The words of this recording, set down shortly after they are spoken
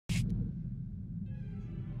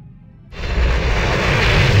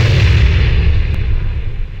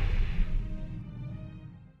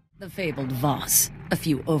fabled Voss. A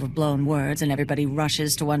few overblown words and everybody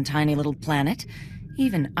rushes to one tiny little planet.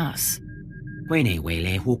 Even us.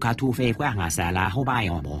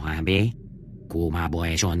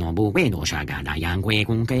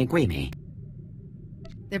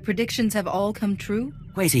 Their predictions have all come true?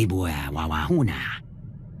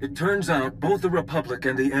 It turns out both the Republic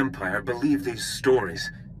and the Empire believe these stories.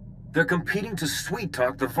 They're competing to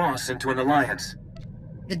sweet-talk the Voss into an alliance.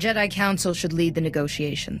 The Jedi Council should lead the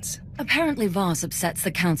negotiations. Apparently Voss upsets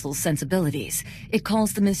the Council's sensibilities. It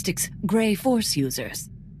calls the Mystics Grey Force users.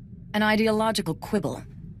 An ideological quibble,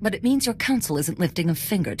 but it means your Council isn't lifting a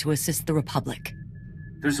finger to assist the Republic.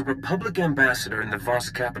 There's a Republic ambassador in the Voss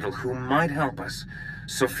capital who might help us.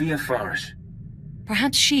 Sophia Farish.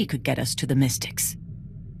 Perhaps she could get us to the Mystics.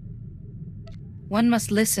 One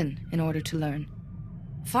must listen in order to learn.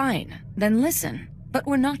 Fine, then listen. But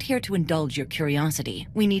we're not here to indulge your curiosity.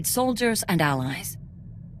 We need soldiers and allies.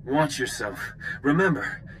 Watch yourself.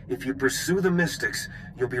 Remember, if you pursue the Mystics,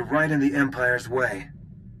 you'll be right in the Empire's way.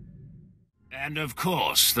 And of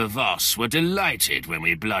course, the Voss were delighted when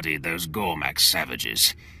we bloodied those Gormak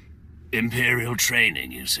savages. Imperial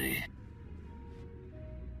training, you see.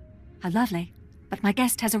 How lovely. But my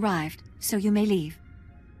guest has arrived, so you may leave.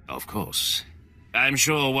 Of course. I'm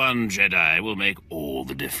sure one Jedi will make all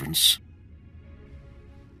the difference.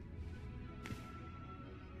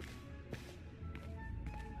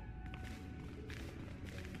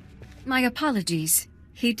 My apologies.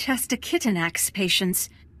 He test a Kitanax patients.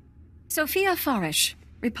 Sophia Farish,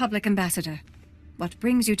 Republic Ambassador. What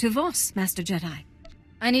brings you to Voss, Master Jedi?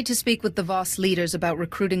 I need to speak with the Voss leaders about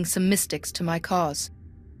recruiting some mystics to my cause.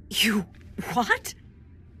 You... what?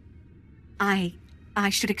 I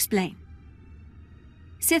should explain.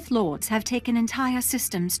 Sith Lords have taken entire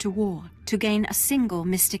systems to war to gain a single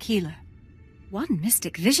mystic healer. One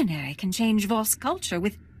mystic visionary can change Voss culture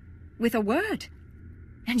with a word.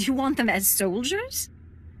 And you want them as soldiers?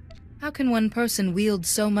 How can one person wield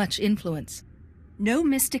so much influence? No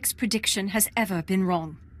mystic's prediction has ever been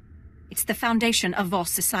wrong. It's the foundation of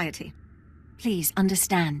Voss society. Please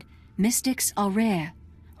understand, mystics are rare.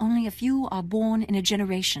 Only a few are born in a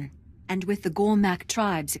generation. And with the Gormak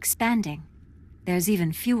tribes expanding, there's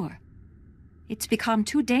even fewer. It's become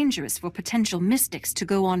too dangerous for potential mystics to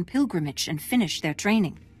go on pilgrimage and finish their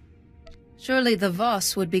training. Surely the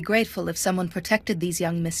Voss would be grateful if someone protected these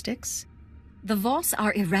young mystics. The Voss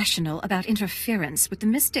are irrational about interference with the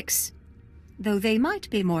mystics, though they might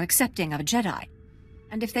be more accepting of a Jedi.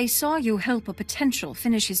 And if they saw you help a potential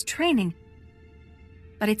finish his training...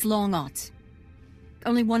 But it's long odds.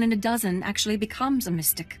 Only 1 in a dozen actually becomes a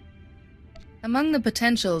mystic. Among the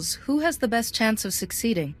potentials, who has the best chance of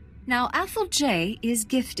succeeding? Now, Athel J is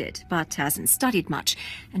gifted, but hasn't studied much,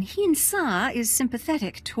 and Hien Sa is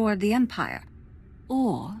sympathetic toward the Empire.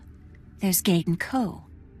 Or there's Gaden-Ko,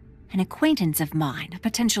 an acquaintance of mine, a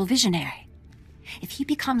potential visionary. If he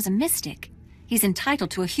becomes a mystic, he's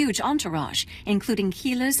entitled to a huge entourage, including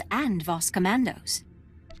healers and Voss commandos.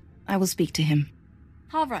 I will speak to him.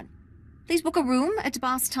 Havron, please book a room at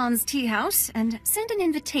Baston's tea house and send an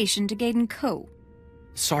invitation to Gaden-Ko.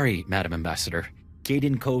 Sorry, Madam Ambassador.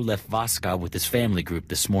 Gaden-Ko left Vaska with his family group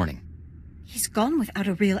this morning. He's gone without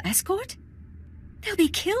a real escort? They'll be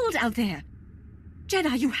killed out there.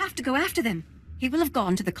 Jedi, you have to go after them. He will have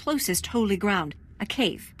gone to the closest holy ground, a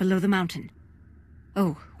cave below the mountain.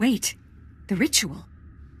 Oh, wait. The ritual.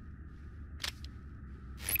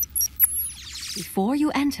 Before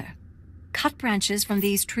you enter, cut branches from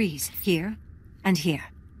these trees, here and here.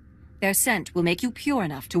 Their scent will make you pure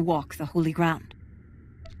enough to walk the holy ground.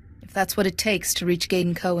 If that's what it takes to reach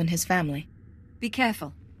Gaden-Ko and his family. Be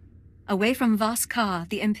careful. Away from Voss-Ka,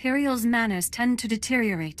 the Imperial's manners tend to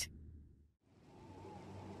deteriorate.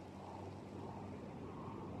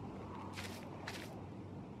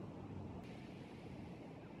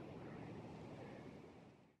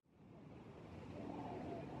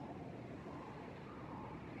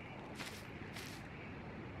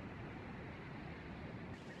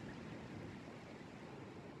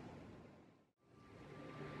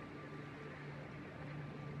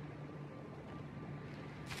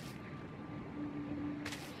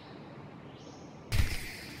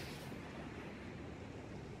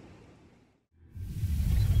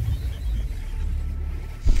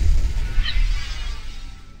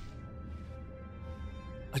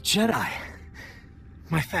 A Jedi.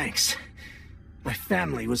 My thanks. My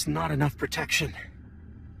family was not enough protection.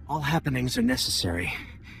 All happenings are necessary.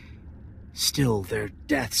 Still, their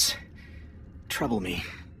deaths trouble me.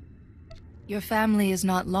 Your family is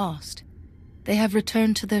not lost. They have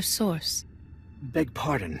returned to their source. Beg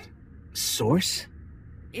pardon. Source?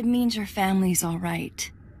 It means your family's all right.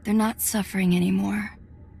 They're not suffering anymore.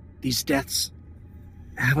 These deaths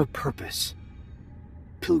have a purpose.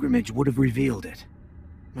 Pilgrimage would have revealed it.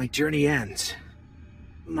 My journey ends.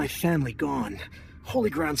 My family gone. Holy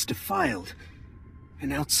grounds defiled.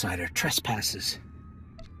 An outsider trespasses.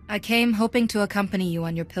 I came hoping to accompany you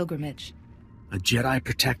on your pilgrimage. A Jedi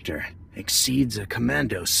protector exceeds a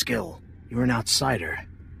commando skill. You're an outsider.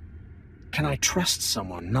 Can I trust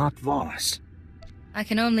someone, not Voss? I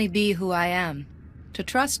can only be who I am. To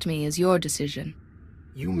trust me is your decision.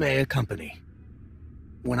 You may accompany.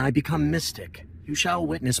 When I become mystic, you shall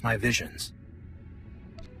witness my visions.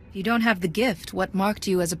 You don't have the gift. What marked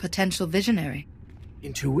you as a potential visionary?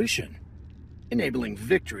 Intuition. Enabling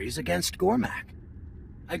victories against Gormak.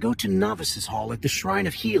 I go to Novices Hall at the Shrine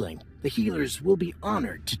of Healing. The healers will be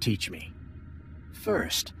honored to teach me.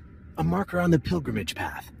 First, a marker on the pilgrimage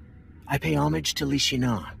path. I pay homage to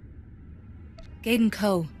Lishina.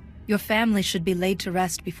 Gaden-Ko, your family should be laid to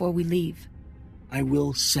rest before we leave. I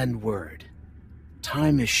will send word.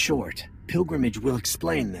 Time is short. Pilgrimage will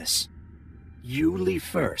explain this. You leave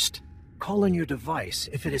first. Call on your device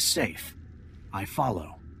if it is safe. I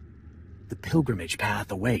follow. The pilgrimage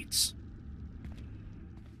path awaits.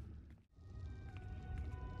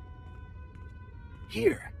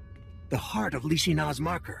 Here, the heart of Lishina's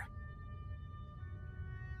marker.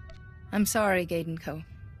 I'm sorry, Gaden-Ko.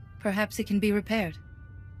 Perhaps it can be repaired.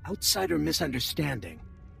 Outsider misunderstanding.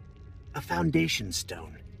 A foundation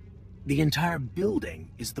stone. The entire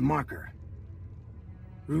building is the marker.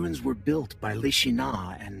 Ruins were built by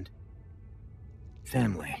Lishina and...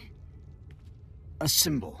 family. A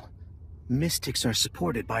symbol. Mystics are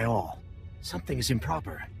supported by all. Something is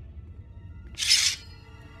improper.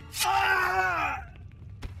 Ah!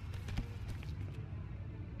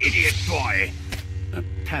 Idiot boy! A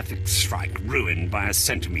perfect strike ruined by a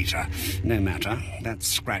centimeter. No matter. That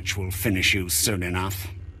scratch will finish you soon enough.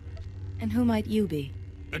 And who might you be?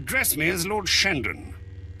 Address me as Lord Shendon,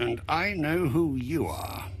 and I know who you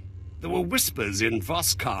are. There were whispers in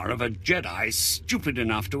Voskar of a Jedi stupid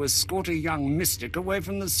enough to escort a young mystic away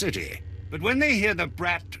from the city. But when they hear the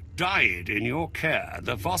brat died in your care,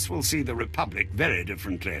 the Voss will see the Republic very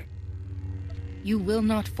differently. You will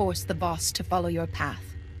not force the Voss to follow your path.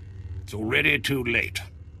 It's already too late.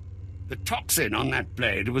 The toxin on that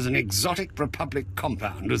blade was an exotic Republic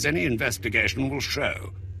compound, as any investigation will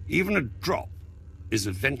show. Even a drop is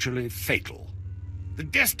eventually fatal. The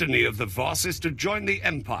destiny of the Voss is to join the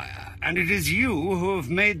Empire, and it is you who have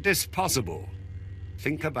made this possible.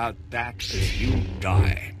 Think about that as you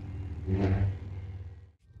die.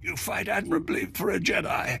 You fight admirably for a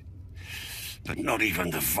Jedi, but not even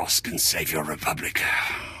the Voss can save your Republic.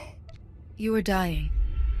 You are dying.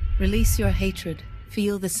 Release your hatred.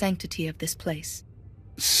 Feel the sanctity of this place.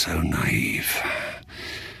 So naive,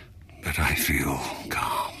 but I feel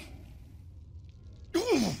calm.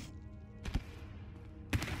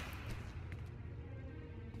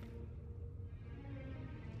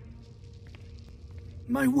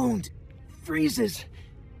 My wound freezes,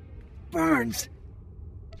 burns.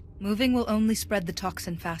 Moving will only spread the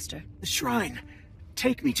toxin faster. The shrine.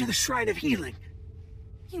 Take me to the Shrine of Healing.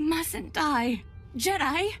 You mustn't die.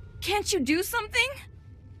 Jedi, can't you do something?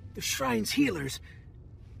 The shrine's healers.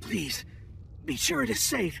 Please, be sure it is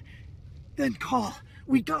safe. Then call.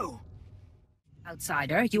 We go.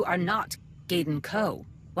 Outsider, you are not Gaden-Ko.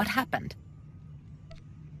 What happened?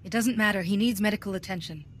 It doesn't matter. He needs medical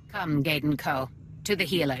attention. Come, Gaden-Ko. To the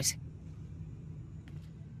healers.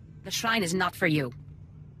 The shrine is not for you.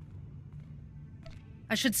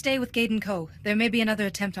 I should stay with Gaden-Ko. There may be another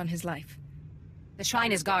attempt on his life. The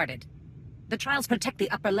shrine is guarded. The trials protect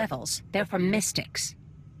the upper levels. They're for mystics.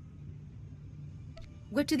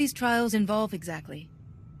 What do these trials involve exactly?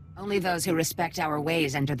 Only those who respect our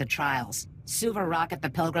ways enter the trials. Suvarok at the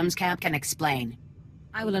Pilgrims camp can explain.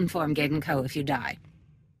 I will inform Gaden-Ko if you die.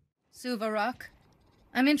 Suvarok,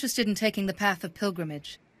 I'm interested in taking the path of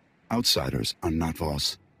pilgrimage. Outsiders are not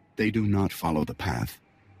Voss. They do not follow the path.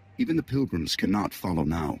 Even the pilgrims cannot follow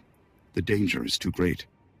now. The danger is too great.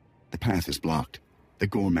 The path is blocked. The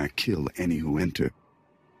Gormak kill any who enter.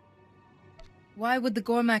 Why would the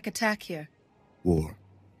Gormak attack here? War.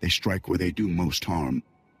 They strike where they do most harm.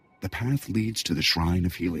 The path leads to the Shrine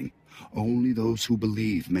of Healing. Only those who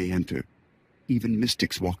believe may enter. Even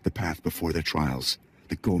mystics walk the path before their trials.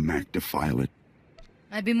 The Gormak defile it.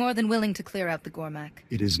 I'd be more than willing to clear out the Gormak.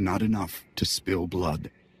 It is not enough to spill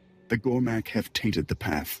blood. The Gormak have tainted the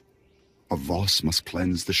path. A Voss must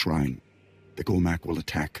cleanse the shrine. The Gormak will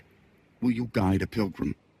attack. Will you guide a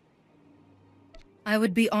pilgrim? I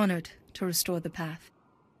would be honored to restore the path.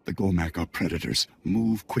 The Gormak are predators.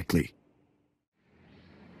 Move quickly.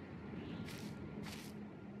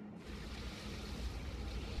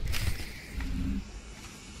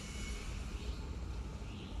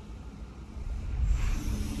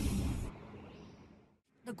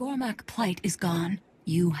 The Gormak plight is gone.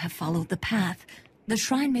 You have followed the path. The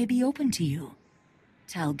shrine may be open to you.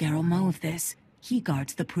 Tell Gaden-Ko of this. He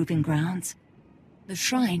guards the proving grounds. The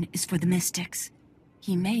shrine is for the mystics.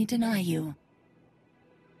 He may deny you.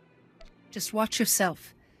 Just watch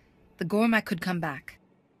yourself. The Gormak could come back.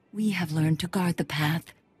 We have learned to guard the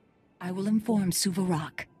path. I will inform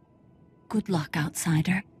Suvarok. Good luck,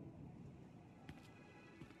 outsider.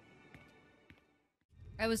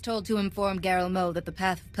 I was told to inform Gaden-Ko that the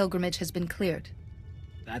path of pilgrimage has been cleared.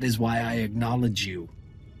 That is why I acknowledge you.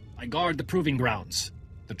 I guard the proving grounds.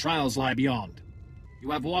 The trials lie beyond.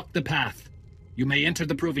 You have walked the path. You may enter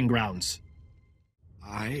the proving grounds.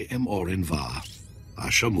 I am Orin Va,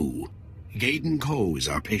 Ashamu. Gaden-Ko is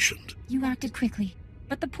our patient. You acted quickly,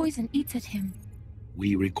 but the poison eats at him.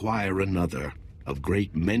 We require another, of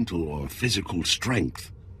great mental or physical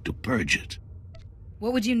strength, to purge it.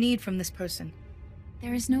 What would you need from this person?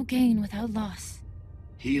 There is no gain without loss.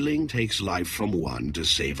 Healing takes life from one to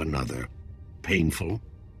save another. Painful,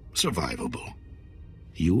 survivable.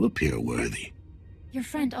 You appear worthy. Your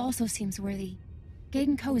friend also seems worthy.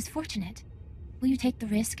 Gaden-Ko is fortunate. Will you take the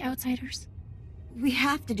risk, outsiders? We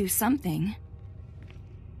have to do something.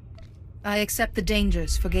 I accept the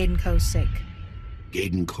dangers for Gaden-Ko's sake.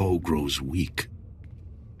 Gaden-Ko grows weak.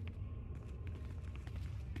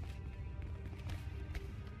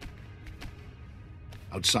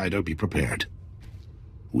 Outsider, be prepared.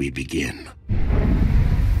 We begin.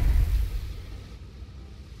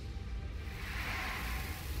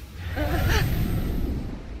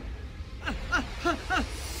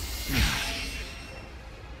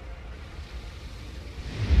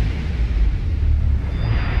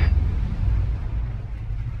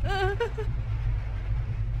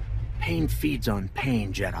 Pain feeds on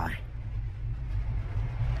pain, Jedi.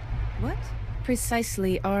 What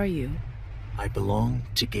precisely are you? I belong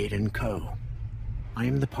to Gaden-Ko. I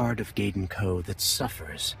am the part of Gaden-Ko that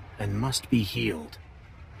suffers and must be healed.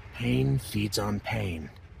 Pain feeds on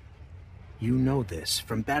pain. You know this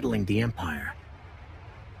from battling the Empire.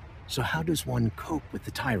 So how does one cope with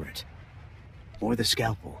the tyrant? Or the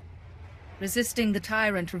scalpel? Resisting the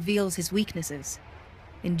tyrant reveals his weaknesses.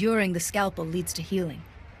 Enduring the scalpel leads to healing.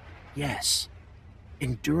 Yes.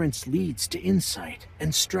 Endurance leads to insight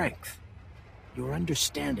and strength. Your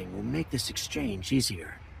understanding will make this exchange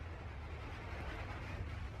easier.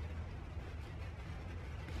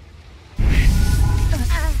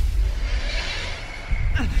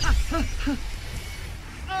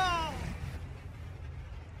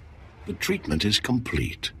 The treatment is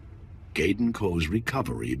complete. Gaden-Ko's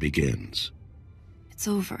recovery begins. It's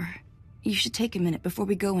over. You should take a minute before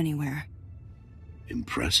we go anywhere.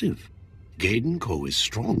 Impressive. Gaden-Ko is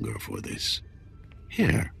stronger for this.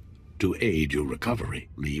 Here, to aid your recovery.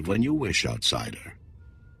 Leave when you wish, outsider.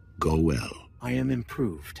 Go well. I am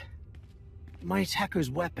improved. My attacker's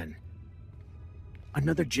weapon.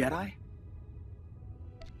 Another Jedi?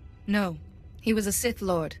 No. He was a Sith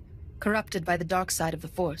Lord, corrupted by the dark side of the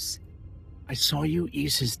Force. I saw you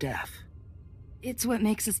ease his death. It's what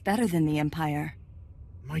makes us better than the Empire.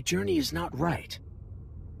 My journey is not right.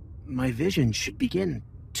 My vision should begin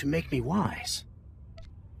to make me wise.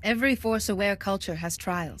 Every Force-aware culture has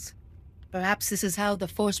trials. Perhaps this is how the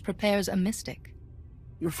Force prepares a mystic.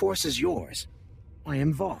 Your Force is yours. I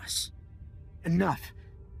am Voss. Enough.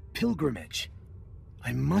 Pilgrimage.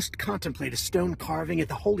 I must contemplate a stone carving at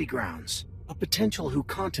the Holy Grounds. A potential who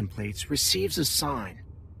contemplates receives a sign.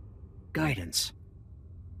 Guidance.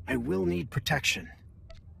 I will need protection.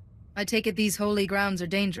 I take it these holy grounds are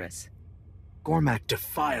dangerous. Gormak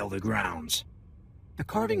defile the grounds. The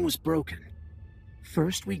carving was broken.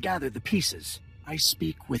 First we gather the pieces. I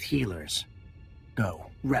speak with healers.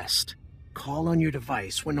 Go, rest. Call on your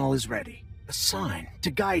device when all is ready. A sign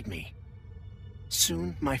to guide me.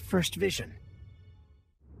 Soon my first vision.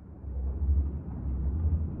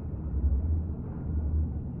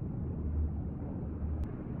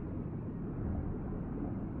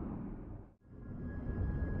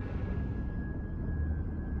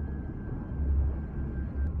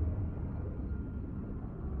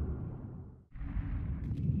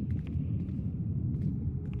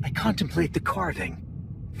 I contemplate the carving,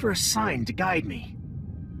 for a sign to guide me.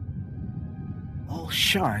 All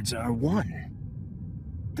shards are one.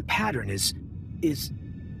 The pattern is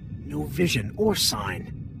no vision or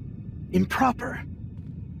sign. Improper.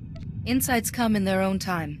 Insights come in their own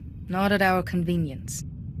time, not at our convenience.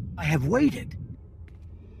 I have waited.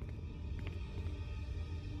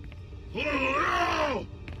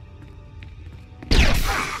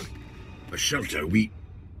 A shelter,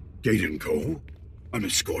 Gaden-Ko?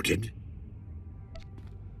 Unescorted?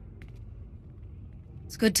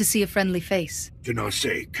 It's good to see a friendly face.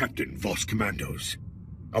 Janase, Captain Voss Commandos.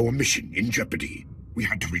 Our mission in jeopardy. We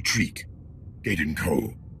had to retreat.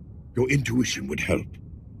 Gaden-Ko, your intuition would help.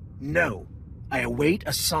 No. I await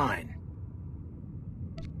a sign.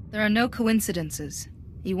 There are no coincidences.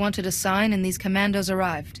 You wanted a sign and these commandos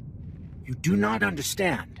arrived. You do not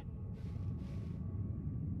understand.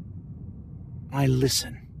 I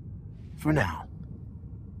listen. For now.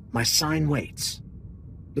 My sign waits.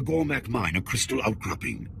 The Gormak mine a crystal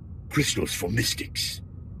outcropping. Crystals for mystics.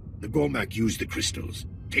 The Gormak use the crystals,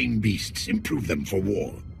 tame beasts, improve them for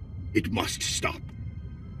war. It must stop.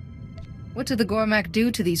 What do the Gormak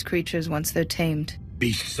do to these creatures once they're tamed?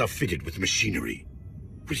 Beasts are fitted with machinery.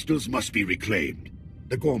 Crystals must be reclaimed.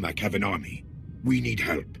 The Gormak have an army. We need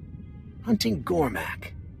help. Hunting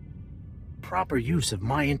Gormak. Proper use of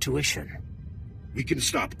my intuition. We can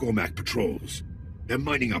stop Gormak patrols. Their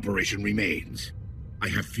mining operation remains. I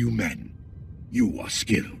have few men. You are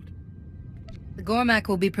skilled. The Gormak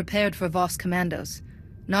will be prepared for Voss commandos,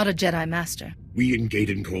 not a Jedi Master. We in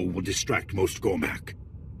Gaden-Ko will distract most Gormak.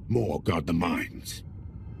 More guard the mines.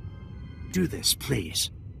 Do this, please.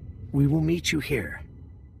 We will meet you here.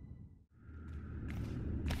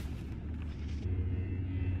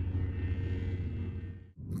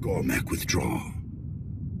 Gormak withdraw.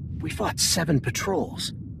 We fought 7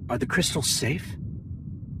 patrols. Are the crystals safe?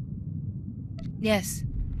 Yes,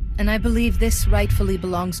 and I believe this rightfully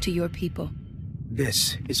belongs to your people.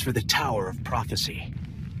 This is for the Tower of Prophecy.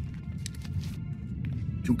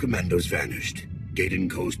 2 commandos vanished.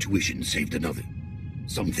 Gaden-Ko's tuition saved another.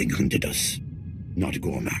 Something hunted us. Not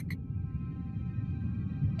Gormak.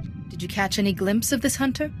 Did you catch any glimpse of this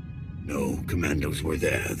hunter? No, commandos were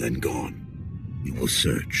there, then gone. We will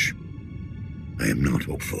search. I am not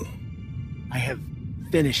hopeful. I have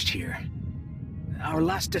finished here. Our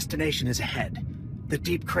last destination is ahead. The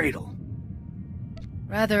Deep Cradle.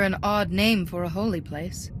 Rather an odd name for a holy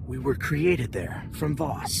place. We were created there, from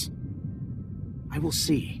Voss. I will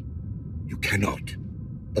see. You cannot.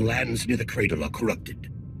 The lands near the cradle are corrupted.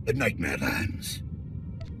 The Nightmare Lands.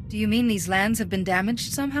 Do you mean these lands have been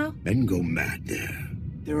damaged somehow? Men go mad there.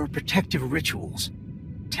 There are protective rituals.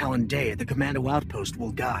 Talon Day at the Commando Outpost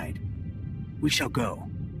will guide. We shall go.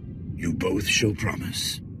 You both show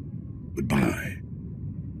promise. Goodbye.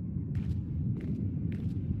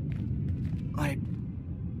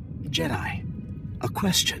 Jedi, a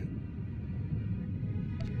question.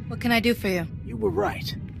 What can I do for you? You were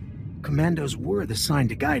right. Commandos were the sign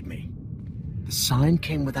to guide me. The sign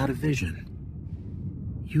came without a vision.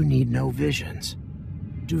 You need no visions.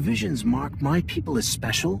 Do visions mark my people as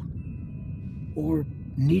special? Or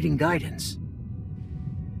needing guidance?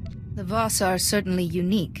 The Voss are certainly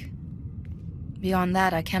unique. Beyond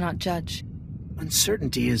that, I cannot judge.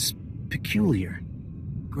 Uncertainty is peculiar.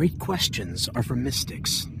 Great questions are for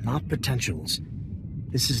mystics, not potentials.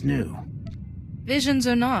 This is new. Visions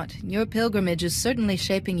or not, your pilgrimage is certainly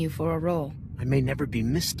shaping you for a role. I may never be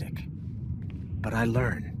mystic, but I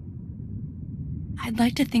learn. I'd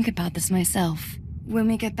like to think about this myself when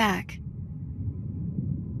we get back.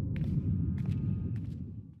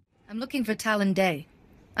 I'm looking for Talon Day.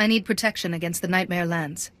 I need protection against the Nightmare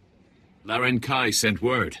Lands. Laren Kai sent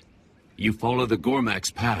word. You follow the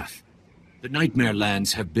Gormak's path. The Nightmare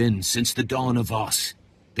Lands have been since the dawn of Voss.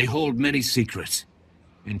 They hold many secrets.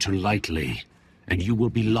 Enter lightly, and you will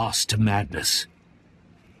be lost to madness.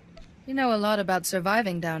 You know a lot about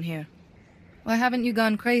surviving down here. Why haven't you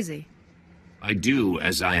gone crazy? I do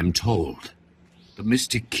as I am told. The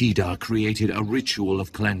mystic Kida created a ritual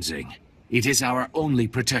of cleansing. It is our only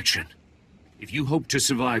protection. If you hope to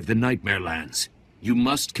survive the Nightmare Lands, you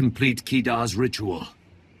must complete Kida's ritual.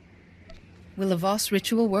 Will a Voss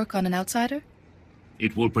ritual work on an outsider?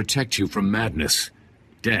 It will protect you from madness.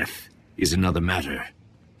 Death is another matter.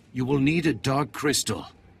 You will need a dark crystal.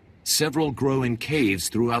 Several grow in caves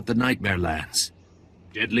throughout the Nightmare Lands.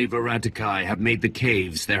 Deadly Varatikai have made the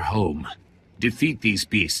caves their home. Defeat these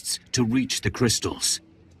beasts to reach the crystals.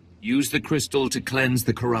 Use the crystal to cleanse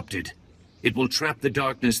the corrupted. It will trap the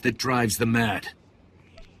darkness that drives the mad.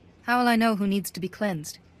 How will I know who needs to be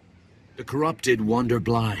cleansed? The corrupted wander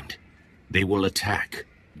blind. They will attack.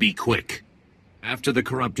 Be quick. After the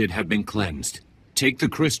corrupted have been cleansed, take the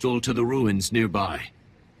crystal to the ruins nearby.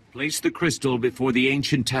 Place the crystal before the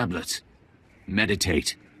ancient tablets.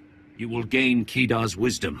 Meditate. You will gain Kida's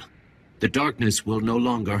wisdom. The darkness will no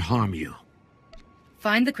longer harm you.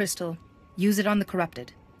 Find the crystal, use it on the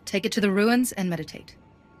corrupted. Take it to the ruins and meditate.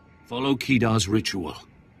 Follow Kida's ritual.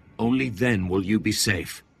 Only then will you be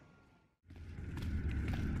safe.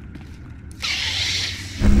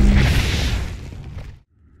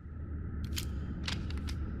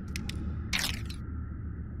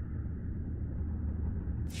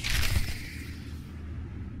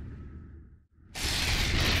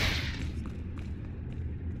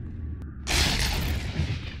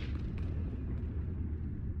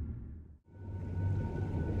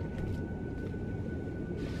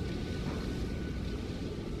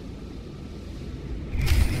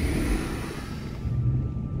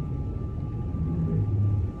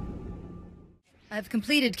 I've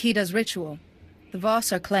completed Kida's ritual. The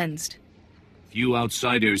Voss are cleansed. Few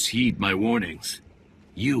outsiders heed my warnings.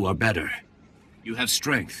 You are better. You have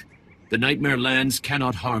strength. The Nightmare Lands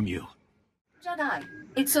cannot harm you. Jedi,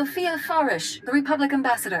 it's Sophia Farish, the Republic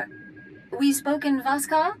Ambassador. We spoke in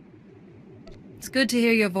Vaskar? It's good to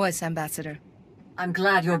hear your voice, Ambassador. I'm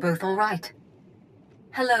glad you're both all right.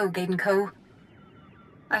 Hello, Gaden-Ko.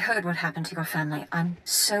 I heard what happened to your family. I'm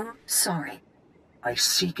so sorry. I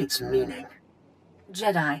seek its meaning.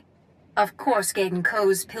 Jedi, of course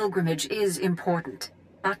Gaden-Ko's pilgrimage is important,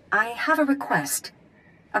 but I have a request.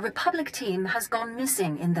 A Republic team has gone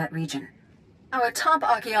missing in that region. Our top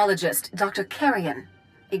archaeologist, Dr. Carrion,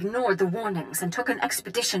 ignored the warnings and took an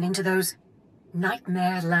expedition into those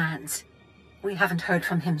Nightmare Lands. We haven't heard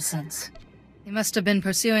from him since. He must have been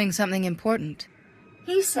pursuing something important.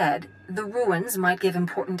 He said the ruins might give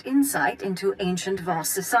important insight into ancient Voss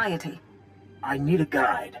society. I need a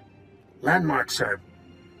guide. Landmarks are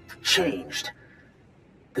changed.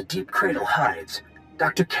 The deep cradle hides.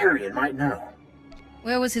 Dr. Carrion might know.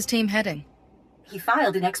 Where was his team heading? He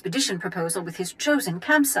filed an expedition proposal with his chosen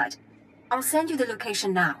campsite. I'll send you the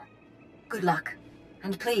location now. Good luck.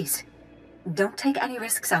 And please, don't take any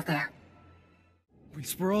risks out there.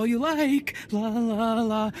 Whisper all you like, la la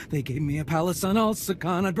la. They gave me a palace on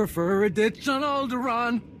Alsakan, I'd prefer a ditch on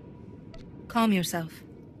Alderaan. Calm yourself.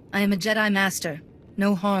 I am a Jedi Master.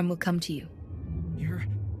 No harm will come to you. You're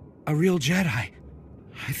a real Jedi.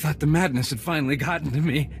 I thought the madness had finally gotten to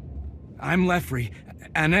me. I'm Lefri,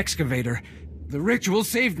 an excavator. The ritual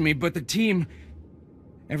saved me, but the team...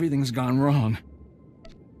 everything's gone wrong.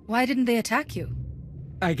 Why didn't they attack you?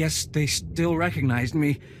 I guess they still recognized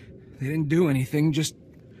me. They didn't do anything, just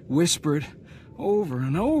whispered over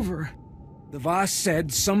and over. The Voss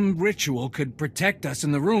said some ritual could protect us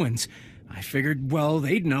in the ruins. I figured, well,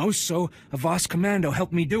 they'd know, so a Voss commando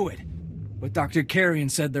helped me do it. But Dr. Carrion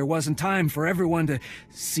said there wasn't time for everyone to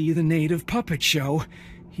see the native puppet show.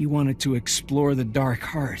 He wanted to explore the dark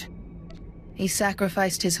heart. He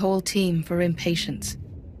sacrificed his whole team for impatience.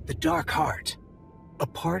 The dark heart. A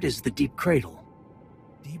part is the deep cradle.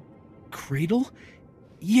 Deep cradle?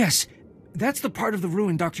 Yes, that's the part of the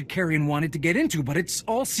ruin Dr. Carrion wanted to get into, but it's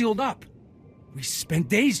all sealed up. We spent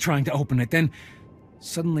days trying to open it, then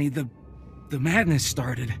suddenly the madness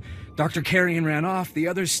started. Dr. Carrion ran off, the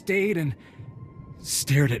others stayed and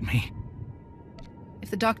stared at me.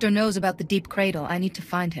 If the doctor knows about the deep cradle, I need to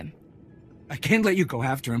find him. I can't let you go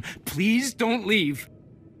after him. Please don't leave.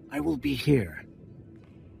 I will be here.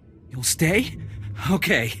 You'll stay?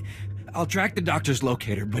 Okay. I'll track the doctor's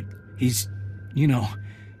locator, but he's, you know,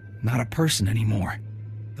 not a person anymore.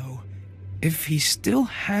 Though, if he still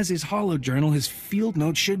has his holojournal, his field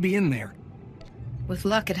notes should be in there. With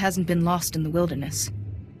luck, it hasn't been lost in the wilderness.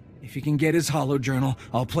 If you can get his holojournal,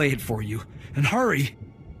 I'll play it for you. And hurry!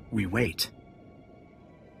 We wait.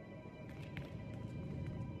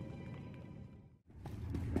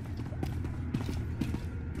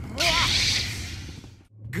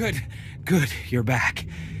 Good, good, you're back.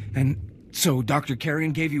 And so Dr.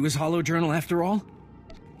 Carrion gave you his holojournal after all?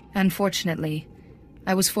 Unfortunately,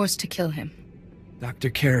 I was forced to kill him. Dr.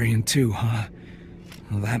 Carrion too, huh?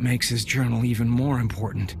 Well, that makes his journal even more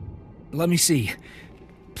important. Let me see.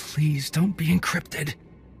 Please don't be encrypted.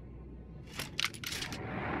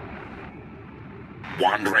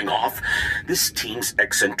 Wandering off? This team's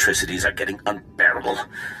eccentricities are getting unbearable.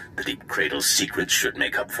 The Deep Cradle's secret should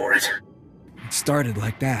make up for it. It started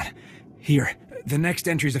like that. Here, the next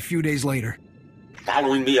entry's a few days later.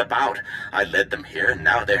 Following me about. I led them here, and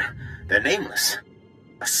now they're nameless.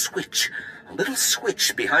 A switch. A little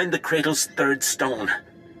switch behind the cradle's third stone.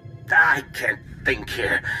 I can't think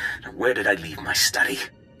here. Where did I leave my study?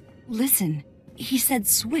 Listen, he said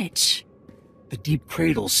switch. The deep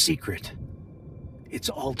cradle's secret. Its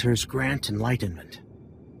altars grant enlightenment.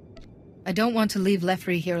 I don't want to leave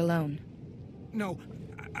Lefri here alone. No,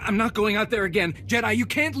 I'm not going out there again. Jedi, you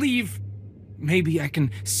can't leave! Maybe I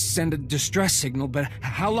can send a distress signal, but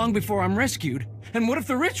how long before I'm rescued? And what if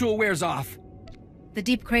the ritual wears off? The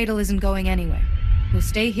deep cradle isn't going anywhere. We'll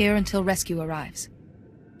stay here until rescue arrives.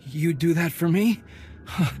 You do that for me?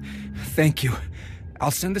 Thank you.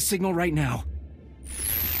 I'll send the signal right now.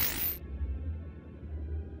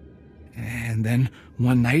 And then,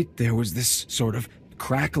 one night, there was this sort of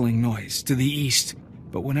crackling noise to the east.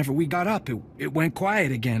 But whenever we got up, it went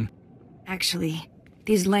quiet again. Actually,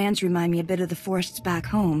 these lands remind me a bit of the forests back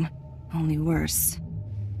home, only worse.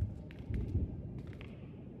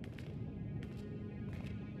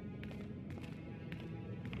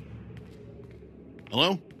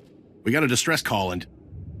 Hello? We got a distress call and...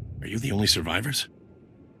 Are you the only survivors?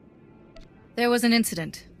 There was an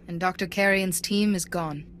incident, and Dr. Carrion's team is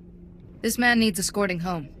gone. This man needs escorting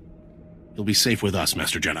home. He'll be safe with us,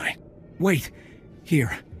 Master Jedi. Wait.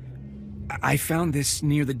 Here. I found this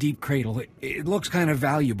near the deep cradle. It looks kind of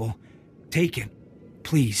valuable. Take it,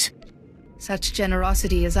 please. Such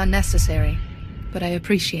generosity is unnecessary, but I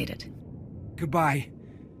appreciate it. Goodbye.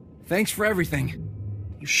 Thanks for everything.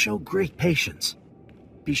 You show great patience.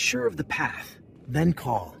 Be sure of the path, then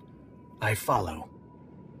call. I follow.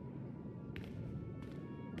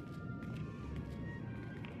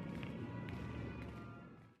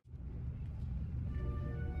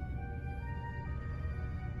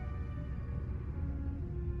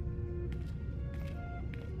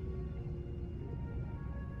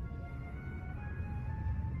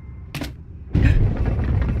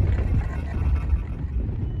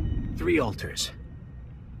 Three altars.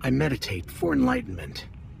 I meditate for enlightenment.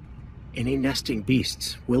 Any nesting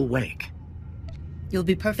beasts will wake. You'll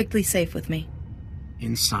be perfectly safe with me.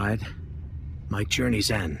 Inside, my journey's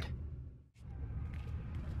end.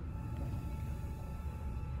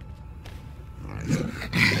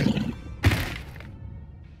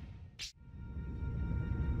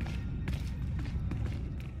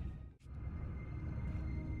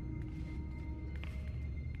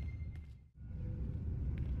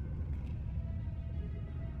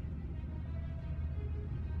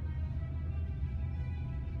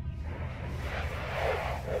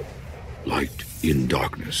 Light in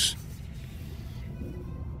darkness.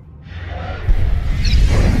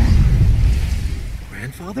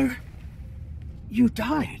 Grandfather? You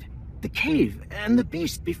died. The cave and the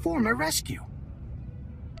beast before my rescue.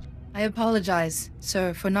 I apologize,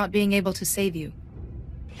 sir, for not being able to save you.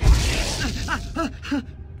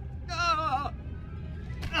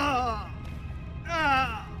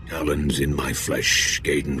 Talons in my flesh,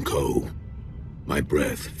 Gaden-Ko. My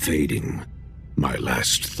breath fading. My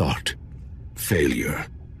last thought. Failure.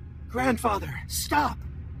 Grandfather, stop!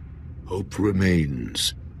 Hope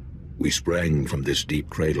remains. We sprang from this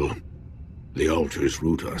deep cradle. The altars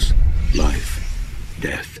root us. Life,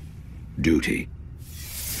 death, duty.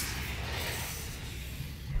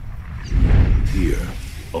 Here,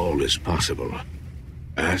 all is possible.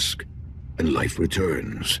 Ask, and life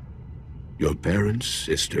returns. Your parents,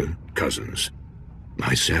 sister, cousins,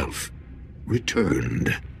 myself,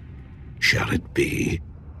 returned. Shall it be?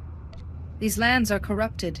 These lands are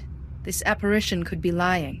corrupted. This apparition could be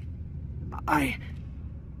lying.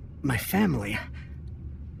 My family...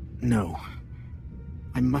 No.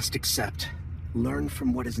 I must accept. Learn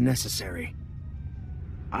from what is necessary.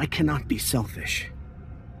 I cannot be selfish.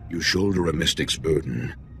 You shoulder a mystic's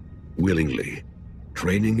burden. Willingly.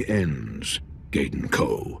 Training ends,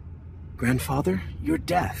 Gaden-Ko. Grandfather, your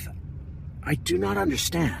death. I do not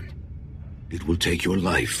understand. It will take your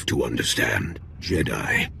life to understand,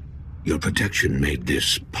 Jedi. Your protection made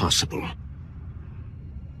this possible.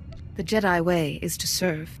 The Jedi way is to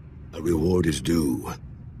serve. A reward is due.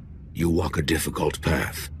 You walk a difficult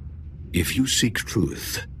path. If you seek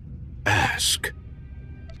truth, ask.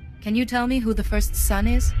 Can you tell me who the first son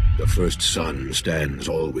is? The first son stands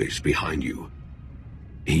always behind you.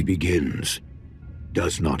 He begins,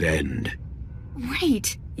 does not end.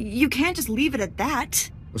 Wait, you can't just leave it at that.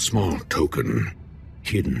 A small token,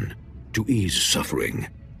 hidden, to ease suffering.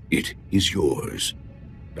 It is yours.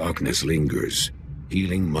 Darkness lingers.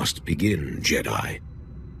 Healing must begin, Jedi.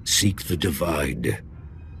 Seek the divide.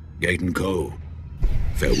 Gaden-Ko,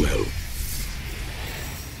 farewell.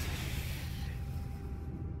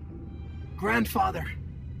 Grandfather,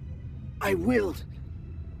 I willed.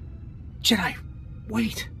 Jedi,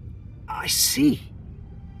 wait. I see.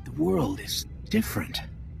 The world is different.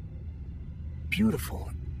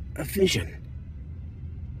 Beautiful. A vision.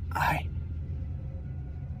 I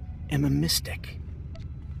am a mystic.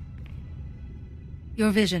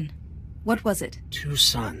 Your vision. What was it? 2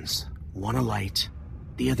 suns. One alight,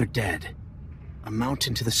 the other dead. A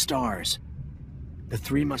mountain to the stars. The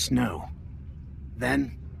 3 must know.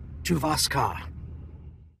 Then, to Voss.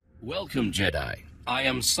 Welcome, Jedi. I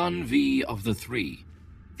am Son V of the 3.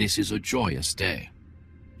 This is a joyous day.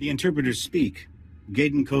 The interpreters speak.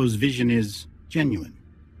 Gaden-Ko's vision is genuine.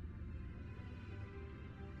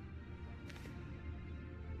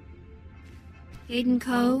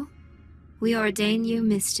 Gaden-Ko, we ordain you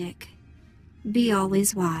mystic. Be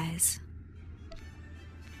always wise.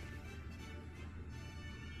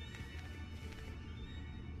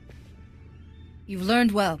 You've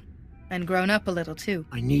learned well, and grown up a little too.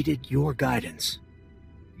 I needed your guidance.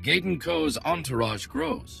 Gaden-Ko's entourage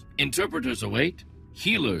grows. Interpreters await.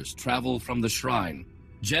 Healers travel from the shrine.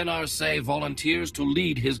 Jenar Say volunteers to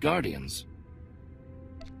lead his guardians.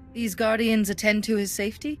 These guardians attend to his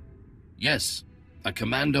safety? Yes. A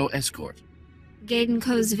commando escort.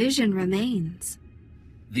 Gaden-Ko's vision remains.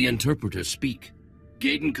 The interpreters speak.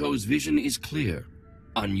 Gaden-Ko's vision is clear,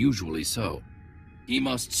 unusually so. He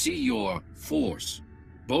must see your force.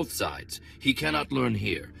 Both sides. He cannot learn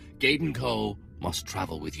here. Gaden-Ko must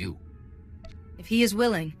travel with you. If he is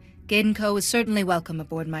willing, Gaden-Ko is certainly welcome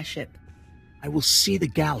aboard my ship. I will see the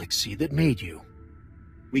galaxy that made you.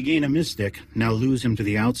 We gain a mystic, now lose him to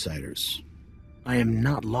the outsiders. I am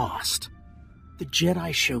not lost. The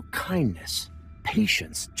Jedi show kindness,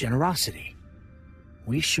 patience, generosity.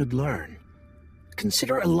 We should learn.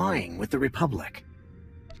 Consider allying with the Republic.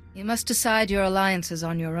 You must decide your alliances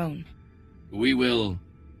on your own. We will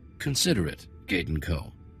consider it,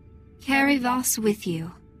 Gaden-Ko. Carry Voss with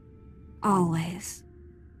you. Always.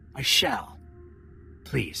 I shall.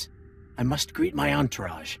 Please, I must greet my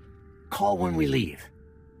entourage. Call when we leave.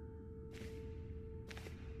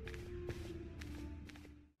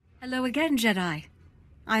 Hello again, Jedi.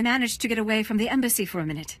 I managed to get away from the embassy for a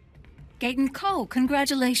minute. Gaden-Ko,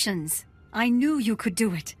 congratulations. I knew you could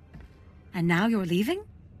do it. And now you're leaving?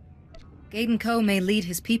 Gaden-Ko may lead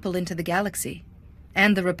his people into the galaxy,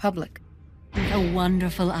 and the Republic. A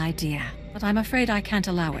wonderful idea, but I'm afraid I can't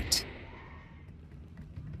allow it.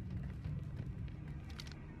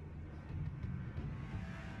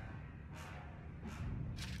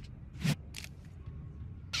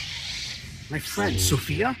 My friend,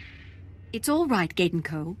 Sophia? It's all right,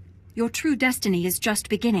 Gaden-Ko. Your true destiny is just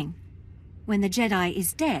beginning. When the Jedi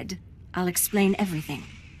is dead, I'll explain everything.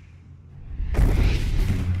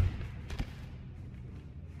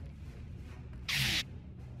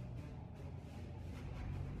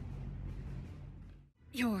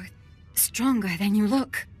 You're stronger than you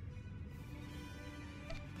look.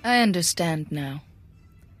 I understand now.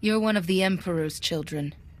 You're one of the Emperor's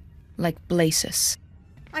children, like Blasis.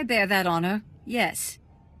 I bear that honor, yes.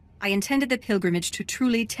 I intended the pilgrimage to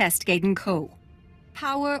truly test Gaden-Ko.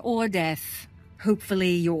 Power or death,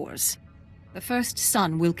 hopefully yours. The first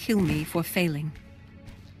son will kill me for failing.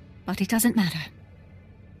 But it doesn't matter.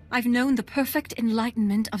 I've known the perfect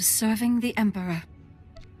enlightenment of serving the Emperor.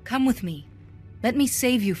 Come with me. Let me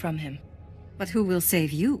save you from him. But who will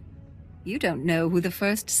save you? You don't know who the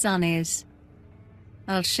first son is.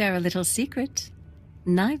 I'll share a little secret.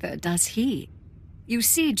 Neither does he. You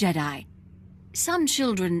see, Jedi, some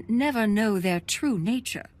children never know their true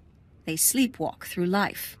nature. They sleepwalk through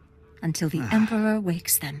life until the Emperor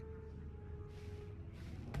wakes them.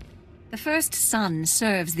 The first son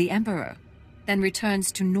serves the Emperor, then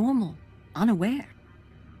returns to normal, unaware.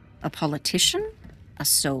 A politician? A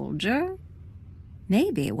soldier?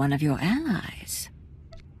 Maybe one of your allies.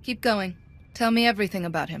 Keep going. Tell me everything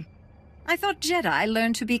about him. I thought Jedi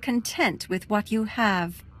learned to be content with what you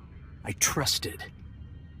have. I trusted.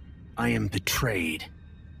 I am betrayed.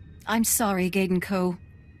 I'm sorry, Gaden-Ko.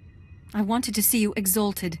 I wanted to see you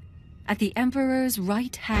exalted, at the Emperor's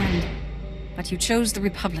right hand, but you chose the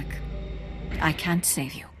Republic. I can't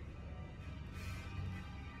save you.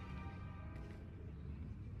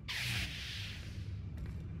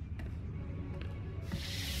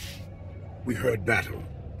 We heard battle.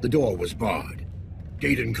 The door was barred.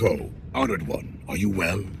 Gaden-Ko, Honored One, are you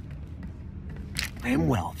well? I am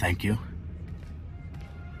well, thank you.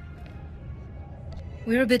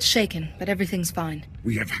 We're a bit shaken, but everything's fine.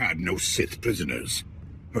 We have had no Sith prisoners.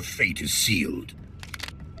 Her fate is sealed.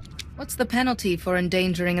 What's the penalty for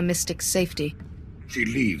endangering a mystic's safety? She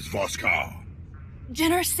leaves Voss-Ka.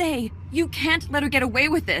 Jenner, say, you can't let her get away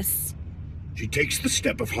with this. She takes the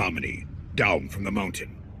step of harmony, down from the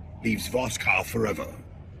mountain. Leaves Voss-Ka forever.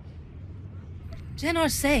 Jen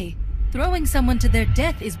Arsay, throwing someone to their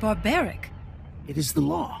death is barbaric. It is the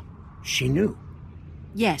law. She knew.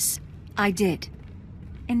 Yes, I did.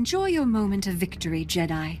 Enjoy your moment of victory,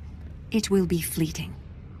 Jedi. It will be fleeting.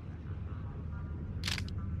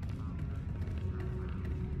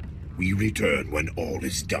 We return when all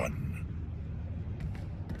is done.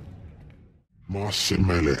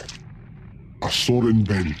 Masemele, Asoren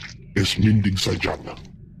Ben es mindig sajana.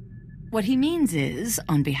 What he means is,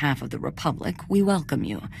 on behalf of the Republic, we welcome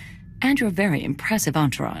you, and your very impressive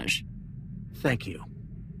entourage. Thank you.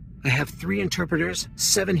 I have 3 interpreters,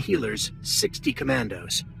 7 healers, 60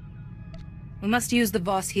 commandos. We must use the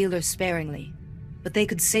Voss healers sparingly, but they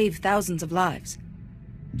could save thousands of lives.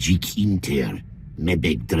 Jik inter,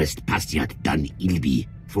 mebeg drest pastiat dan ilbi,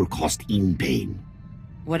 for cost in pain.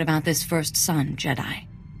 What about this first son, Jedi?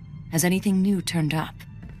 Has anything new turned up?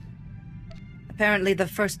 Apparently the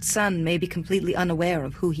first son may be completely unaware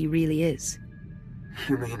of who he really is.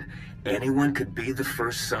 You mean anyone could be the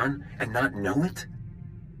first son and not know it?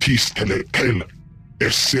 Tis tele tel,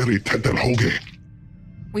 es seri tetel hoge.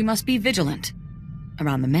 We must be vigilant.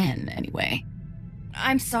 Around the men, anyway.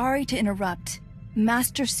 I'm sorry to interrupt.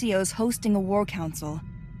 Master Seo's hosting a war council.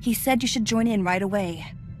 He said you should join in right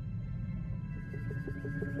away.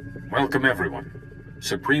 Welcome, everyone.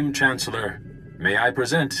 Supreme Chancellor, may I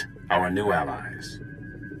present our new allies.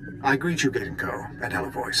 I greet you, Gaden-Ko and Hello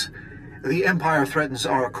Voice. The Empire threatens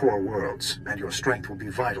our core worlds, and your strength will be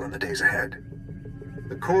vital in the days ahead.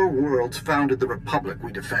 The core worlds founded the Republic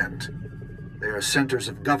we defend. They are centers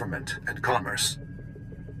of government and commerce.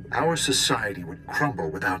 Our society would crumble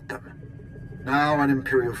without them. Now an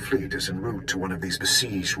Imperial fleet is en route to one of these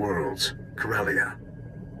besieged worlds, Corellia,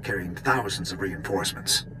 carrying thousands of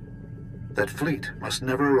reinforcements. That fleet must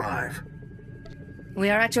never arrive. We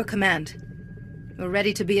are at your command. We're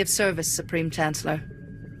ready to be of service, Supreme Chancellor.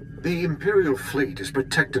 The Imperial fleet is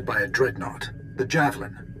protected by a dreadnought, the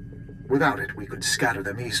Javelin. Without it, we could scatter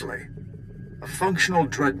them easily. A functional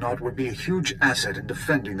dreadnought would be a huge asset in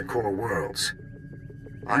defending the core worlds.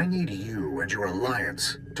 I need you and your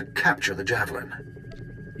alliance to capture the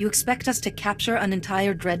Javelin. You expect us to capture an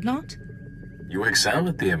entire dreadnought? You excel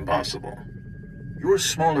at the impossible. Your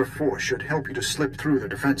smaller force should help you to slip through the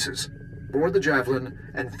defenses, board the Javelin,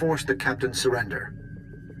 and force the captain's surrender.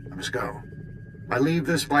 I must go. I leave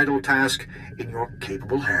this vital task in your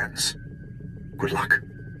capable hands. Good luck.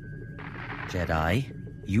 Jedi,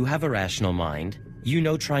 you have a rational mind. You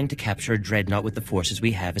know trying to capture a dreadnought with the forces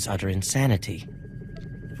we have is utter insanity.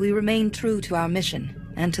 If we remain true to our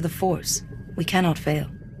mission, and to the Force, we cannot fail.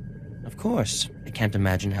 Of course. I can't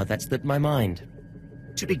imagine how that slipped my mind.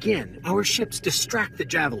 To begin, our ships distract the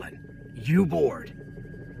Javelin. You board.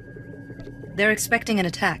 They're expecting an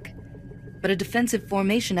attack, but a defensive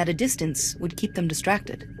formation at a distance would keep them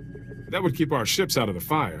distracted. That would keep our ships out of the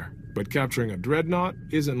fire, but capturing a dreadnought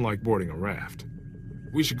isn't like boarding a raft.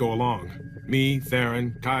 We should go along. Me,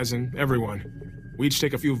 Theron, Kaizen, everyone. We each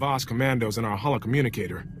take a few Voss commandos and our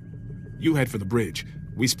holocommunicator. You head for the bridge.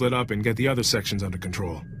 We split up and get the other sections under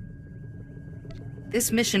control.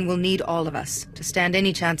 This mission will need all of us to stand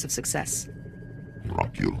any chance of success.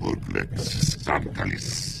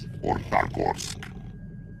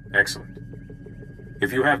 Excellent.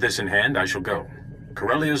 If you have this in hand, I shall go.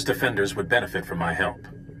 Corellia's defenders would benefit from my help.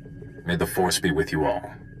 May the Force be with you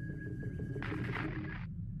all.